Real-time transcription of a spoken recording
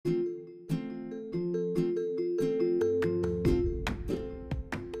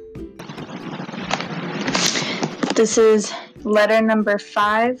This is letter number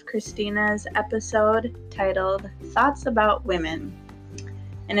 5, Christina's episode titled Thoughts About Women,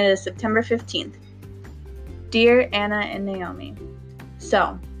 and it is September 15th. Dear Anna and Naomi,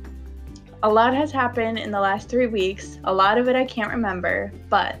 so, a lot has happened in the last 3 weeks. A lot of it I can't remember,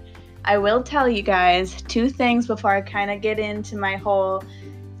 but I will tell you guys 2 things before I kind of get into my whole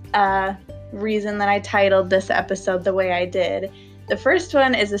reason that I titled this episode the way I did. The first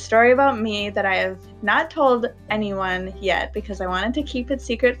one is a story about me that I have not told anyone yet because I wanted to keep it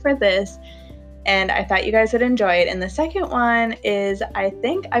secret for this, and I thought you guys would enjoy it. And the second one is I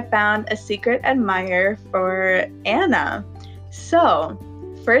think I found a secret admirer for Anna. So,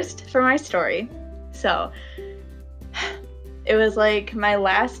 first for my story. So, it was like my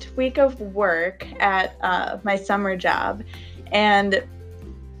last week of work at my summer job, and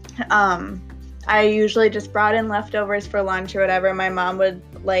I usually just brought in leftovers for lunch or whatever. My mom would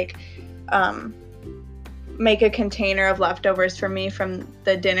make a container of leftovers for me from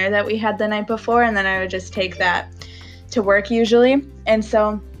the dinner that we had the night before, and then I would just take that to work usually. And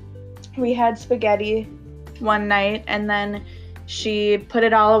so we had spaghetti one night, and then she put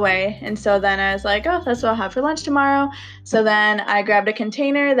it all away, and so then I was like, oh, that's what I'll have for lunch tomorrow. So then I grabbed a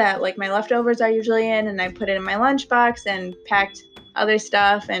container that like my leftovers are usually in, and I put it in my lunchbox and packed other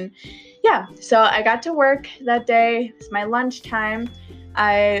stuff. And yeah, so I got to work that day. It's my lunchtime.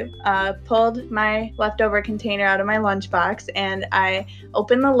 I pulled my leftover container out of my lunchbox, and I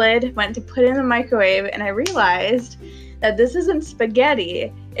opened the lid, went to put it in the microwave, and I realized that this isn't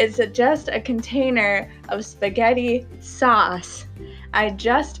spaghetti. It's just a container of spaghetti sauce. I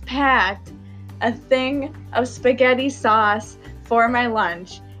just packed a thing of spaghetti sauce for my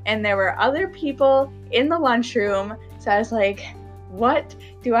lunch, and there were other people in the lunchroom, so I was like, what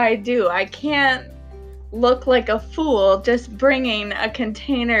do? I can't look like a fool just bringing a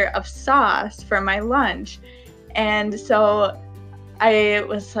container of sauce for my lunch. And so I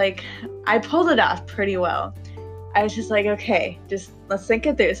was like, I pulled it off pretty well. I was just like, okay, just let's think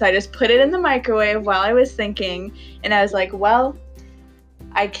it through. So I just put it in the microwave while I was thinking, and I was like, well,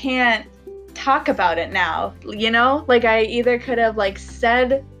 I can't talk about it now, like I either could have like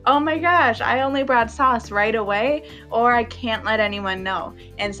said, oh my gosh, I only brought sauce right away, or I can't let anyone know.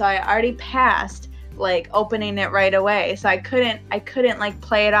 And so I already passed like opening it right away, so I couldn't like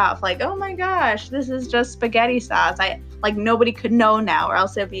play it off like, oh my gosh, this is just spaghetti sauce. Nobody could know now, or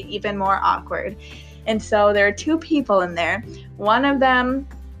else it'd be even more awkward. And so there are 2 people in there. One of them,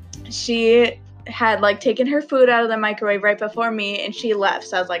 she had like taken her food out of the microwave right before me, and she left.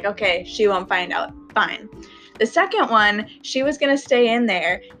 So I was like, okay, she won't find out. Fine. The second one, she was going to stay in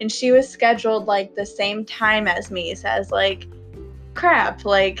there, and she was scheduled like the same time as me. So I was like, crap,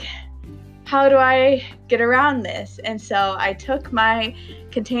 like, how do I get around this? And so I took my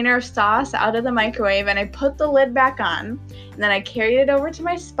container of sauce out of the microwave, and I put the lid back on, and then I carried it over to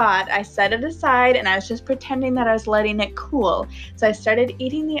my spot. I set it aside, and I was just pretending that I was letting it cool. So I started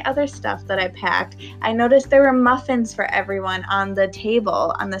eating the other stuff that I packed. I noticed there were muffins for everyone on the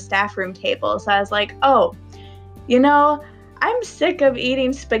table, on the staff room table. So I was like, oh, I'm sick of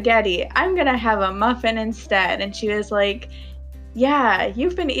eating spaghetti. I'm gonna have a muffin instead. And she was like, yeah,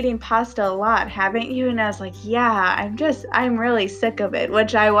 you've been eating pasta a lot, haven't you? And I was like, yeah, I'm really sick of it,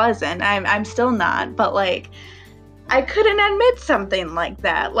 which I wasn't. I'm still not, but like, I couldn't admit something like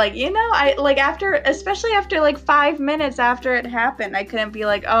that. Like, especially after like 5 minutes after it happened, I couldn't be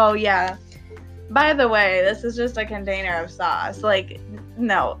like, oh yeah, by the way, this is just a container of sauce. Like,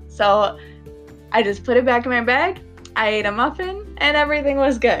 no. So I just put it back in my bag. I ate a muffin, and everything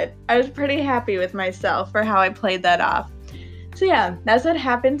was good. I was pretty happy with myself for how I played that off. So yeah, that's what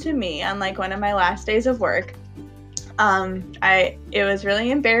happened to me on like one of my last days of work. It was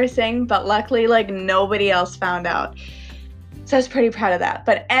really embarrassing, but luckily like nobody else found out. So I was pretty proud of that.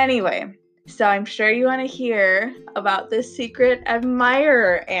 But anyway, so I'm sure you want to hear about this secret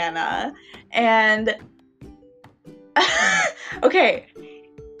admirer, Anna. And okay,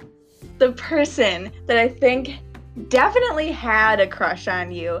 the person that I think definitely had a crush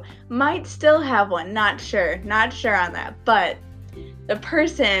on you might still have one. Not sure on that, but the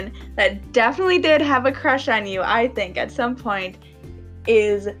person that definitely did have a crush on you, I think at some point,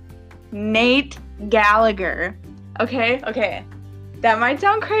 is Nate Gallagher. Okay, that might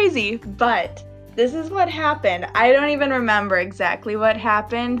sound crazy, but this is what happened. I don't even remember exactly what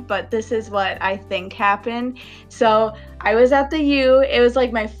happened, but this is what I think happened. So I was at the U. It was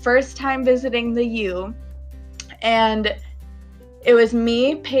like my first time visiting the U, and it was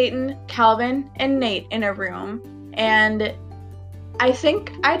me, Peyton, Calvin, and Nate in a room, and I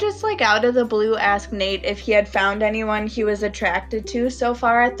think I just, like, out of the blue asked Nate if he had found anyone he was attracted to so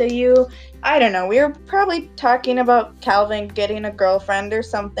far at the U. I don't know. We were probably talking about Calvin getting a girlfriend or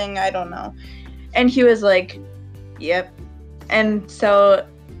something. I don't know. And he was like, yep. And so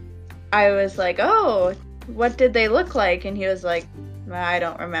I was like, oh, what did they look like? And he was like, I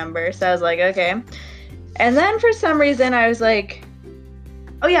don't remember. So I was like, okay. And then for some reason I was like,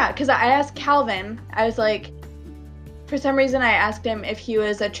 oh yeah, because I asked Calvin, I was like, for some reason I asked him if he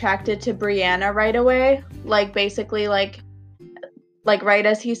was attracted to Brianna right away, like basically like right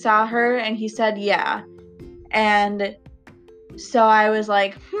as he saw her, and he said yeah. And so I was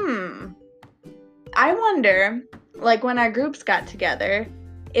like, I wonder, like when our groups got together,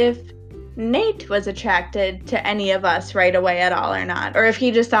 if Nate was attracted to any of us right away at all or not, or if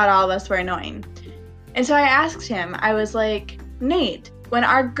he just thought all of us were annoying. And so I asked him, I was like, Nate, when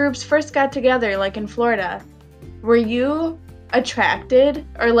our groups first got together, like in Florida, were you attracted,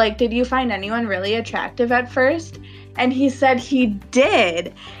 or like did you find anyone really attractive at first? And he said he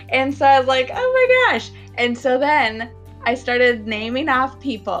did. And so I was like, oh my gosh. And so then I started naming off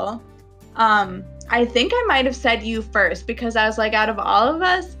people. I think I might have said you first, because I was like, out of all of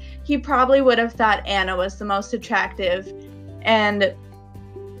us, he probably would have thought Anna was the most attractive. And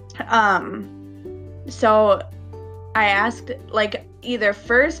so I asked, like, either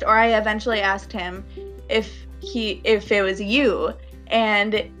first, or I eventually asked him if it was you,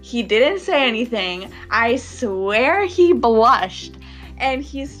 and he didn't say anything. I swear he blushed, and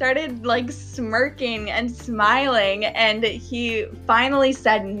he started like smirking and smiling, and he finally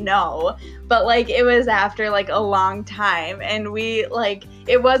said no. But like it was after like a long time, and we like,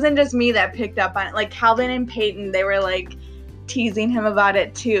 it wasn't just me that picked up on it. Like Calvin and Peyton, they were like teasing him about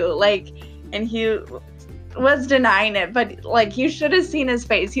it too, like, and he was denying it, but like you should have seen his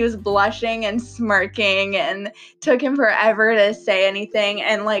face. He was blushing and smirking, and took him forever to say anything.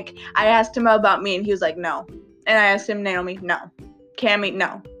 And like I asked him about me, and he was like, no. And I asked him, Naomi, no. Cammy,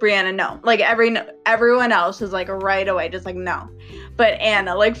 no. Brianna, no. Like everyone else was like right away, just like no. But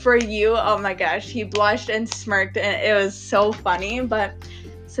Anna, like for you, oh my gosh, he blushed and smirked, and it was so funny. But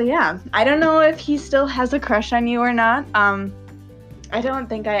so yeah, I don't know if he still has a crush on you or not. I don't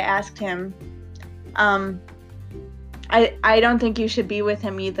think I asked him. I don't think you should be with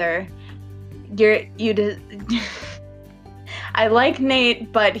him either. I like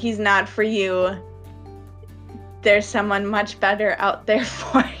Nate, but he's not for you. There's someone much better out there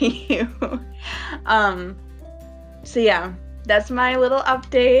for you. So yeah, that's my little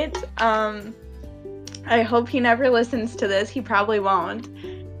update. I hope he never listens to this. He probably won't.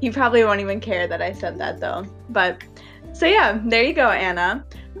 He probably won't even care that I said that though. But so yeah, there you go, Anna.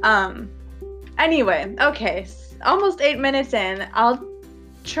 Anyway, okay, almost 8 minutes in. I'll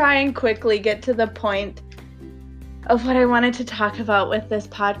try and quickly get to the point of what I wanted to talk about with this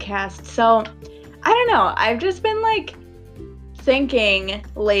podcast. So, I don't know. I've just been like thinking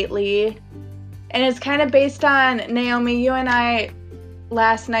lately, and it's kind of based on Naomi, you and I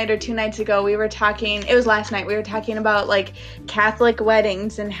last night or 2 nights ago, we were talking about like Catholic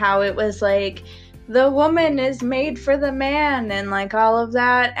weddings and how it was like the woman is made for the man and like all of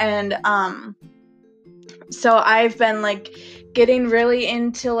that. And so I've been like getting really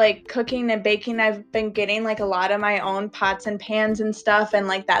into like cooking and baking. I've been getting like a lot of my own pots and pans and stuff, and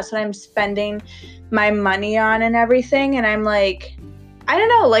like that's what I'm spending my money on and everything. And I'm like, I don't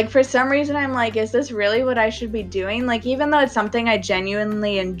know, like for some reason I'm like, is this really what I should be doing? Like even though it's something I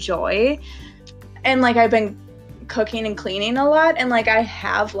genuinely enjoy, and like I've been cooking and cleaning a lot, and like I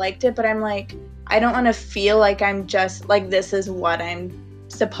have liked it, but I'm like, I don't want to feel like I'm just like, this is what I'm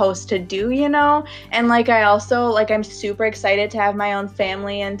supposed to do, you know? And like I also like, I'm super excited to have my own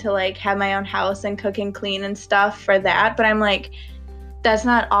family and to like have my own house and cook and clean and stuff for that, but I'm like, that's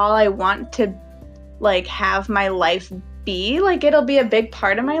not all I want to like have my life be. Like it'll be a big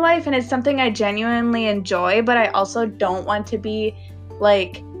part of my life, and it's something I genuinely enjoy, but I also don't want to be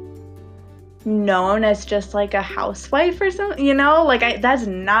like known as just like a housewife or something, you know? Like that's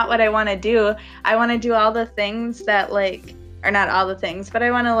not what I want to do. I want to do all the things that like, or not all the things, but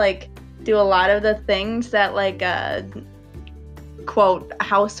I want to like do a lot of the things that like a quote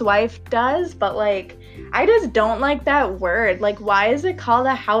housewife does. But like I just don't like that word. Like why is it called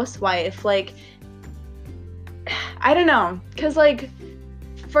a housewife? Like I don't know, because like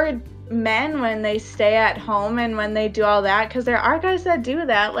for men, when they stay at home and when they do all that, because there are guys that do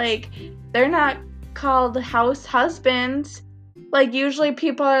that, like they're not called house husbands. Like usually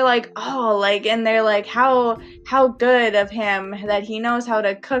people are like, oh, like, and they're like, how good of him that he knows how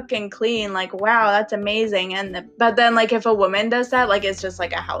to cook and clean. Like, wow, that's amazing. And but then like if a woman does that, like it's just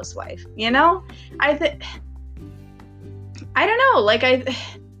like a housewife, you know? I don't know. Like, I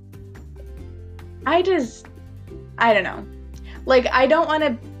don't know. Like, I don't want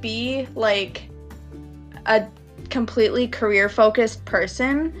to be, like, a completely career-focused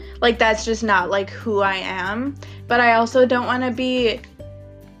person. Like, that's just not, like, who I am. But I also don't want to be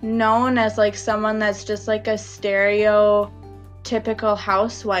known as, like, someone that's just, like, a stereotypical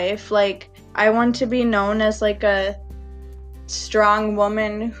housewife. Like, I want to be known as, like, a strong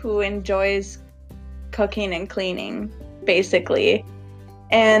woman who enjoys cooking and cleaning, basically.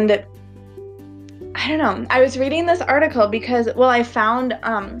 And I don't know. I was reading this article because, well, I found,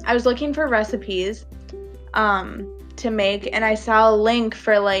 I was looking for recipes to make, and I saw a link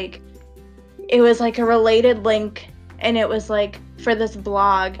for, like, it was like a related link, and it was like for this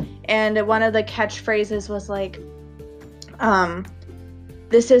blog, and one of the catchphrases was like,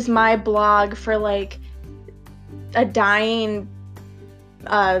 this is my blog for, like, a dying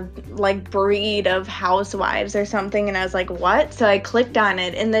like breed of housewives or something. And I was like, what? So I clicked on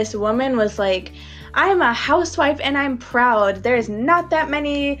it, and this woman was like, I'm a housewife and I'm proud. There's not that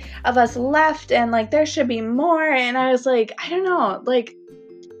many of us left, and, like, there should be more. And I was like, I don't know, like,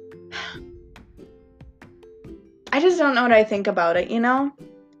 I just don't know what I think about it, you know?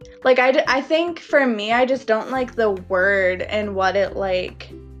 Like, I think for me, I just don't like the word and what it, like,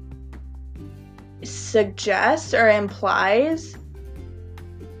 suggests or implies,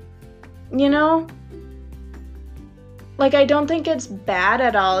 you know? Like, I don't think it's bad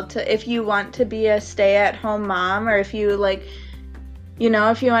at all to, if you want to be a stay-at-home mom, or if you, like, you know,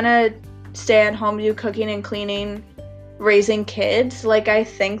 if you want to stay at home, do cooking and cleaning, raising kids. Like, I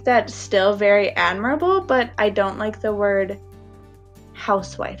think that's still very admirable, but I don't like the word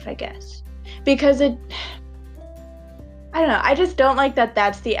housewife, I guess. Because I don't know, I just don't like that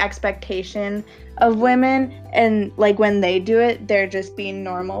that's the expectation of women, and, like, when they do it, they're just being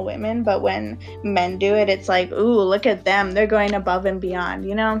normal women, but when men do it, it's like, ooh, look at them, they're going above and beyond,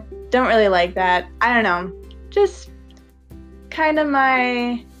 you know? Don't really like that. I don't know, just kind of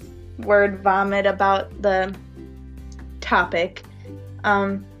my word vomit about the topic.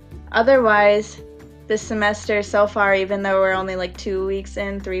 Otherwise, this semester so far, even though we're only like 2 weeks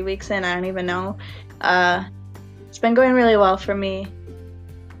in, 3 weeks in, I don't even know, it's been going really well for me.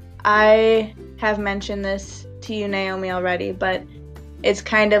 I have mentioned this to you, Naomi, already, but it's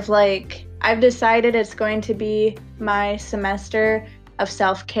kind of like I've decided it's going to be my semester of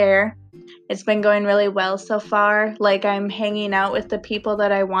self-care. It's been going really well so far. Like, I'm hanging out with the people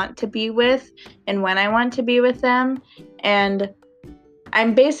that I want to be with and when I want to be with them. And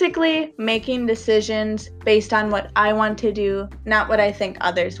I'm basically making decisions based on what I want to do, not what I think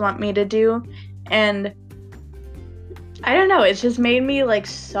others want me to do. And I don't know, it's just made me, like,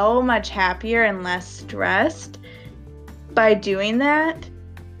 so much happier and less stressed by doing that.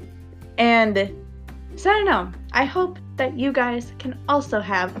 And so I don't know, I hope that you guys can also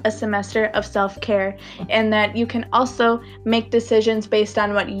have a semester of self-care, and that you can also make decisions based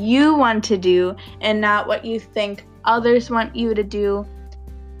on what you want to do and not what you think others want you to do,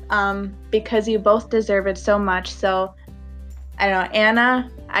 because you both deserve it so much. So I don't know, Anna,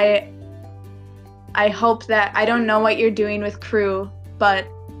 I hope that, I don't know what you're doing with crew, but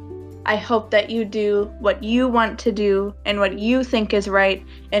I hope that you do what you want to do and what you think is right,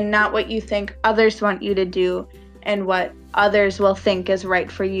 and not what you think others want you to do and what others will think is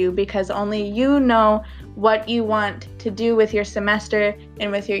right for you, because only you know what you want to do with your semester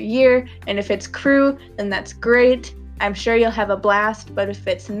and with your year. And if it's crew, then that's great. I'm sure you'll have a blast, but if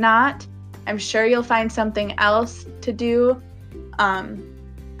it's not, I'm sure you'll find something else to do.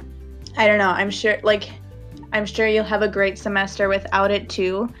 I don't know, I'm sure you'll have a great semester without it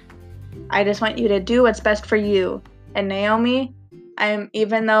too. I just want you to do what's best for you. And Naomi,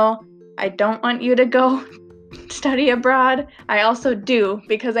 even though I don't want you to go study abroad, I also do,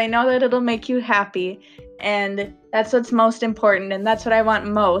 because I know that it'll make you happy, and that's what's most important, and that's what I want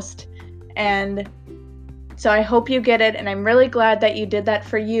most. And so I hope you get it, and I'm really glad that you did that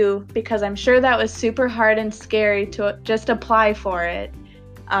for you, because I'm sure that was super hard and scary to just apply for it.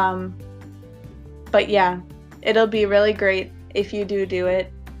 But yeah, it'll be really great if you do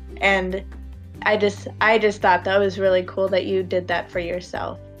it. And I just thought that was really cool that you did that for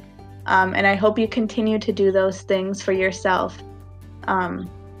yourself. And I hope you continue to do those things for yourself.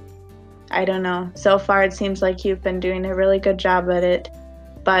 I don't know. So far, it seems like you've been doing a really good job at it.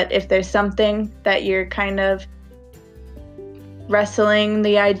 But if there's something that you're kind of wrestling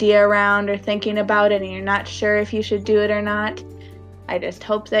the idea around or thinking about it and you're not sure if you should do it or not, I just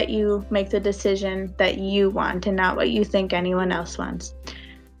hope that you make the decision that you want and not what you think anyone else wants.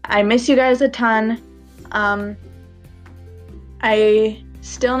 I miss you guys a ton. I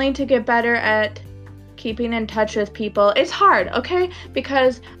still need to get better at keeping in touch with people. It's hard, okay?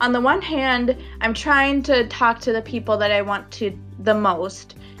 Because on the one hand, I'm trying to talk to the people that I want to the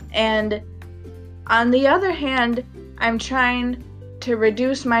most. And on the other hand, I'm trying to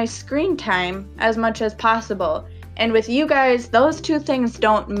reduce my screen time as much as possible. And with you guys, those two things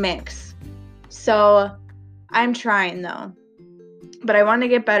don't mix. So I'm trying though. But I want to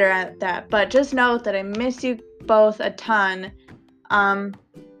get better at that. But just know that I miss you both a ton.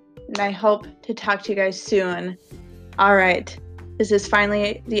 And I hope to talk to you guys soon. All right. This is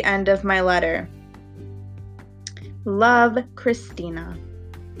finally the end of my letter. Love, Christina.